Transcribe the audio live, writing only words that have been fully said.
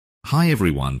Hi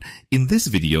everyone, in this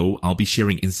video I'll be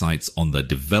sharing insights on the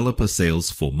developer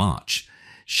sales for March,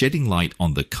 shedding light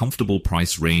on the comfortable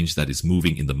price range that is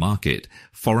moving in the market,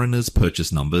 foreigners'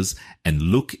 purchase numbers, and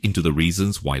look into the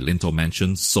reasons why Lentor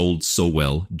Mansion sold so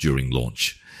well during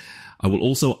launch. I will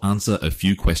also answer a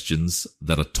few questions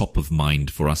that are top of mind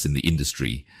for us in the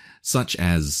industry, such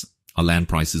as are land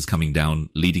prices coming down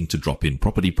leading to drop in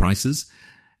property prices,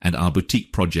 and are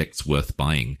boutique projects worth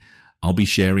buying? I'll be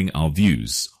sharing our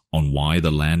views on why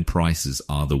the land prices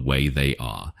are the way they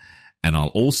are, and I'll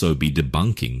also be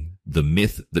debunking the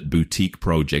myth that boutique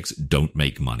projects don't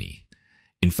make money.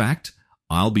 In fact,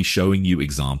 I'll be showing you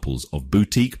examples of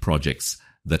boutique projects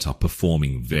that are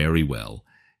performing very well,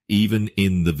 even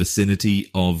in the vicinity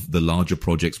of the larger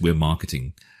projects we're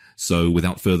marketing. So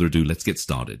without further ado, let's get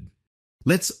started.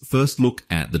 Let's first look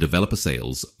at the developer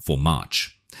sales for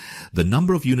March. The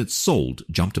number of units sold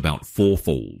jumped about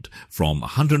fourfold, from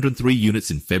 103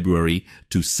 units in February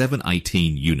to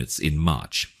 718 units in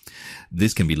March.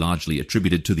 This can be largely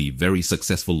attributed to the very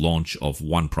successful launch of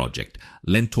one project,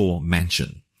 Lentor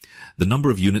Mansion. The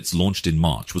number of units launched in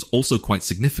March was also quite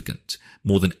significant,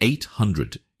 more than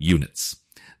 800 units.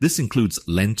 This includes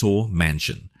Lentor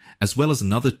Mansion, as well as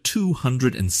another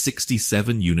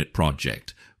 267-unit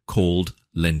project called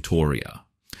Lentoria.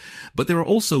 But there are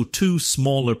also two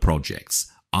smaller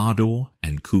projects, Ardor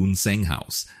and Koon Seng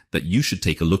House, that you should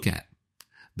take a look at.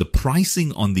 The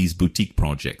pricing on these boutique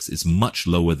projects is much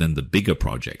lower than the bigger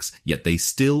projects, yet they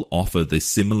still offer the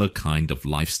similar kind of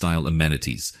lifestyle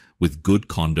amenities with good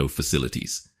condo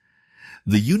facilities.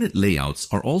 The unit layouts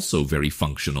are also very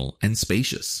functional and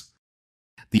spacious.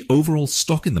 The overall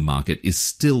stock in the market is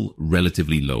still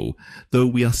relatively low, though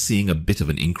we are seeing a bit of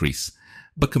an increase.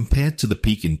 But compared to the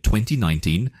peak in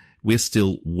 2019, we're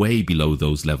still way below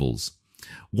those levels.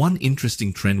 One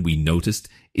interesting trend we noticed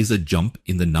is a jump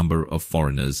in the number of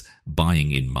foreigners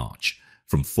buying in March,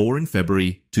 from 4 in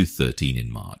February to 13 in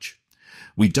March.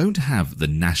 We don't have the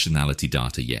nationality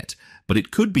data yet, but it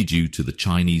could be due to the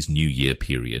Chinese New Year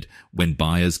period, when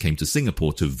buyers came to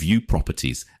Singapore to view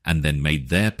properties and then made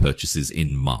their purchases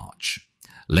in March.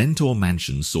 Lentor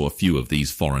Mansion saw a few of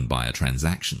these foreign buyer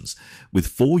transactions, with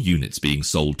 4 units being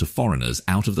sold to foreigners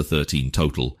out of the 13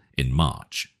 total in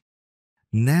March.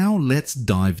 Now let's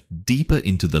dive deeper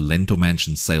into the Lentor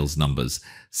Mansion sales numbers,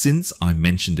 since I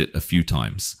mentioned it a few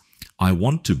times. I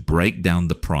want to break down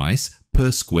the price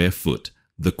per square foot,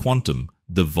 the quantum,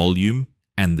 the volume,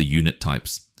 and the unit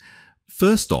types.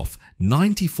 First off,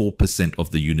 94%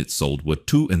 of the units sold were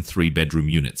 2 and 3 bedroom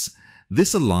units.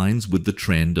 This aligns with the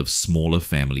trend of smaller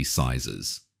family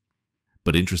sizes.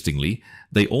 But interestingly,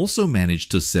 they also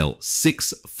managed to sell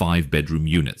 6 5-bedroom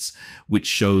units, which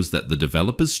shows that the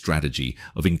developer's strategy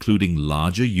of including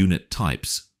larger unit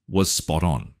types was spot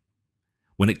on.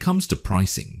 When it comes to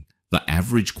pricing, the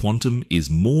average quantum is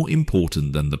more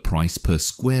important than the price per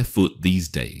square foot these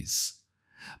days.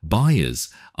 Buyers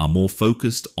are more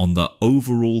focused on the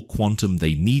overall quantum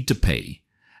they need to pay,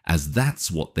 as that's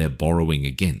what they're borrowing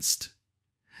against.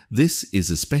 This is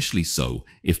especially so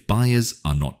if buyers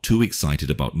are not too excited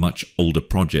about much older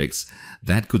projects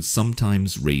that could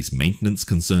sometimes raise maintenance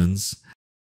concerns.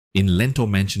 In Lentor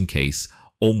Mansion case,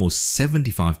 almost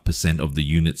 75% of the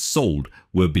units sold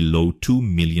were below $2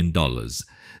 million.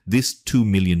 This $2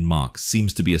 million mark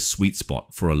seems to be a sweet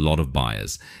spot for a lot of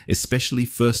buyers, especially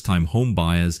first-time home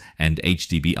buyers and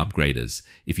HDB upgraders.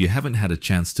 If you haven't had a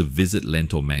chance to visit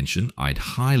Lentor Mansion, I'd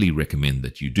highly recommend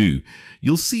that you do.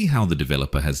 You'll see how the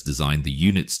developer has designed the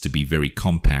units to be very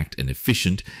compact and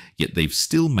efficient, yet they've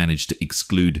still managed to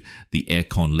exclude the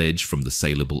aircon ledge from the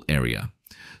saleable area,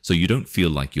 so you don't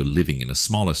feel like you're living in a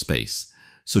smaller space.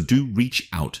 So do reach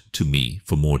out to me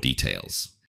for more details.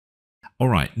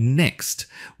 Alright, next,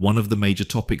 one of the major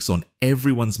topics on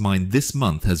everyone's mind this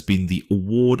month has been the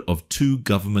award of 2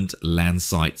 government land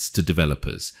sites to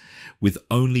developers, with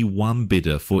only one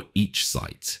bidder for each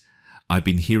site. I've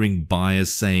been hearing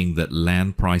buyers saying that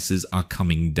land prices are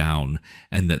coming down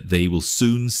and that they will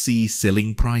soon see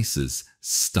selling prices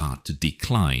start to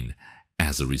decline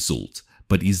as a result.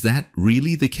 But is that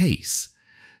really the case?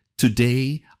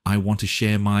 Today, I want to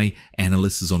share my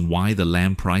analysis on why the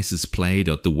land prices played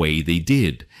out the way they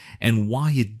did, and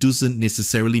why it doesn't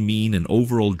necessarily mean an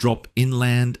overall drop in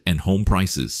land and home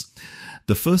prices.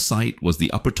 The first site was the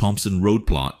Upper Thompson Road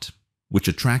plot, which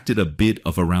attracted a bid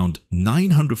of around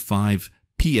 905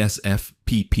 PSF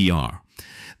PPR.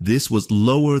 This was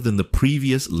lower than the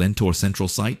previous Lentor Central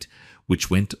site,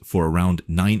 which went for around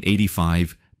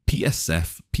 985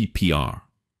 PSF PPR.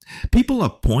 People are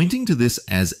pointing to this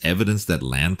as evidence that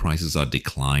land prices are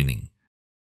declining.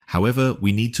 However,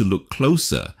 we need to look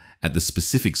closer at the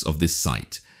specifics of this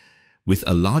site. With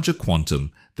a larger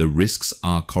quantum, the risks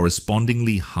are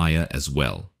correspondingly higher as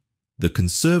well. The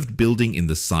conserved building in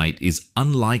the site is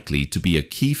unlikely to be a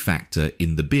key factor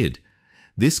in the bid.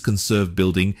 This conserved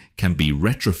building can be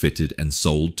retrofitted and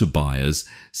sold to buyers,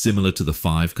 similar to the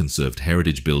 5 conserved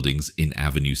heritage buildings in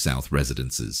Avenue South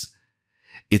residences.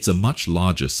 It's a much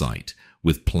larger site,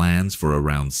 with plans for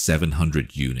around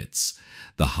 700 units.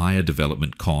 The higher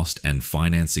development cost and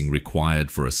financing required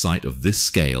for a site of this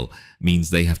scale means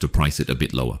they have to price it a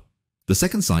bit lower. The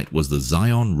second site was the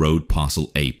Zion Road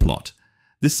Parcel A plot.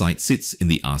 This site sits in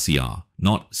the RCR,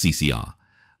 not CCR.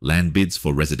 Land bids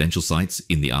for residential sites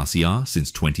in the RCR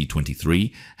since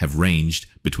 2023 have ranged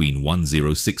between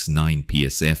 1069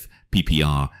 PSF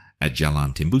PPR at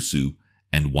Jalan Tembusu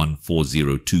and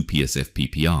 1402 PSF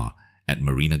PPR at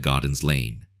Marina Gardens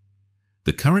Lane.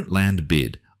 The current land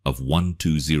bid of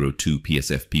 1202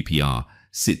 PSF PPR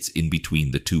sits in between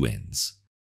the two ends.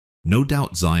 No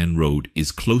doubt Zion Road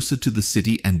is closer to the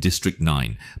city and District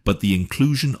 9, but the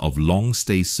inclusion of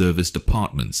long-stay serviced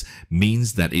apartments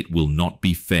means that it will not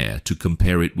be fair to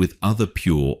compare it with other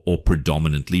pure or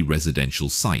predominantly residential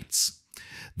sites.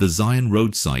 The Zion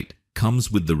Road site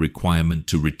comes with the requirement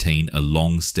to retain a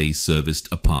long-stay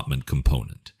serviced apartment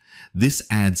component. This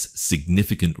adds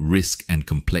significant risk and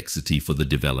complexity for the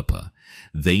developer.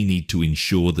 They need to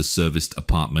ensure the serviced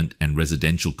apartment and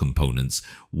residential components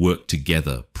work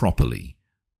together properly.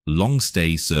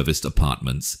 Long-stay serviced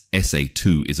apartments,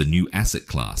 SA2, is a new asset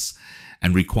class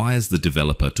and requires the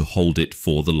developer to hold it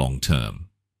for the long term.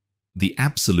 The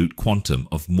absolute quantum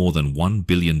of more than $1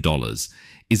 billion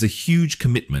is a huge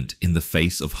commitment in the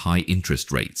face of high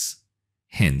interest rates.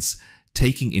 Hence,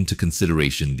 taking into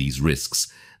consideration these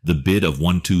risks, the bid of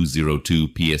 1202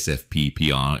 PSF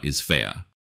PPR is fair.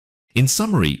 In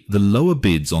summary, the lower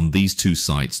bids on these two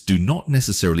sites do not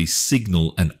necessarily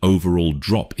signal an overall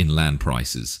drop in land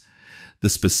prices. The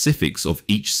specifics of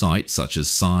each site, such as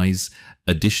size,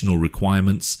 additional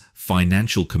requirements,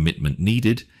 financial commitment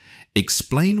needed,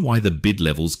 explain why the bid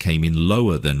levels came in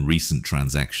lower than recent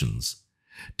transactions.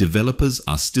 Developers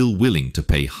are still willing to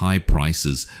pay high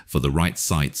prices for the right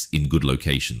sites in good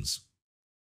locations.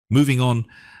 Moving on,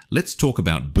 let's talk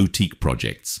about boutique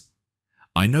projects.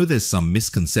 I know there's some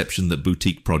misconception that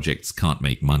boutique projects can't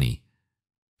make money,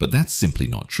 but that's simply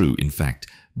not true. In fact,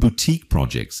 boutique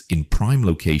projects in prime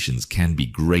locations can be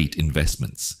great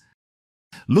investments.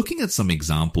 Looking at some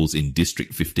examples in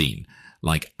District 15,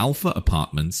 like Alpha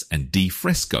Apartments and D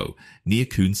Fresco near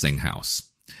Koon Seng House,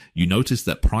 you notice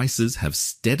that prices have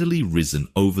steadily risen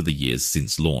over the years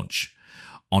since launch.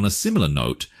 On a similar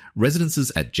note, residences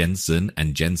at Jensen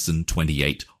and Jensen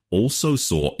 28 also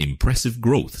saw impressive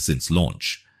growth since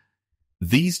launch.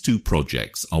 These two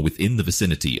projects are within the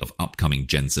vicinity of upcoming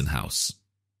Jensen House.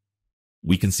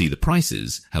 We can see the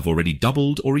prices have already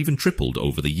doubled or even tripled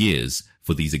over the years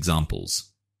for these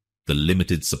examples. The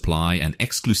limited supply and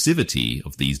exclusivity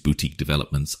of these boutique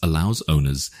developments allows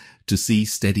owners to see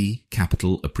steady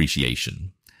capital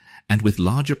appreciation. And with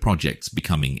larger projects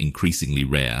becoming increasingly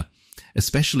rare,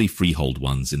 especially freehold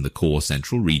ones in the core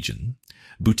central region,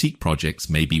 boutique projects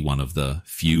may be one of the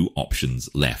few options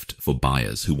left for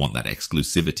buyers who want that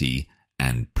exclusivity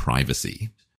and privacy.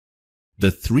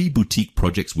 The 3 boutique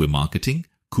projects we're marketing,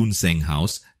 Koon Seng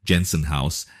House, Jensen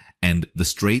House, and The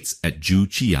Straits at Ju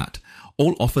Chiat,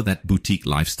 all offer that boutique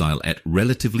lifestyle at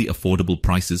relatively affordable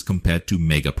prices compared to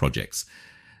mega projects.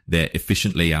 Their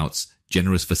efficient layouts,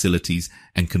 generous facilities,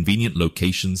 and convenient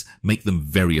locations make them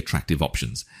very attractive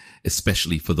options,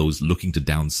 especially for those looking to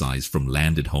downsize from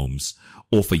landed homes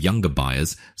or for younger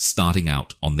buyers starting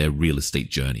out on their real estate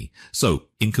journey. So,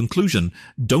 in conclusion,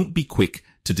 don't be quick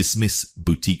to dismiss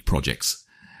boutique projects.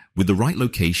 With the right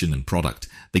location and product,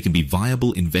 they can be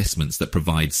viable investments that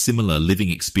provide similar living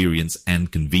experience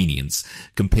and convenience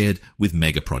compared with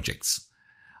mega projects.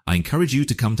 I encourage you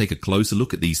to come take a closer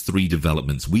look at these 3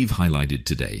 developments we've highlighted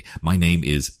today. My name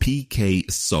is PK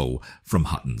So from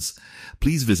Huttons.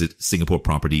 Please visit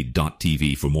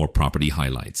singaporeproperty.tv for more property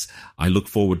highlights. I look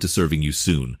forward to serving you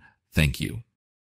soon. Thank you.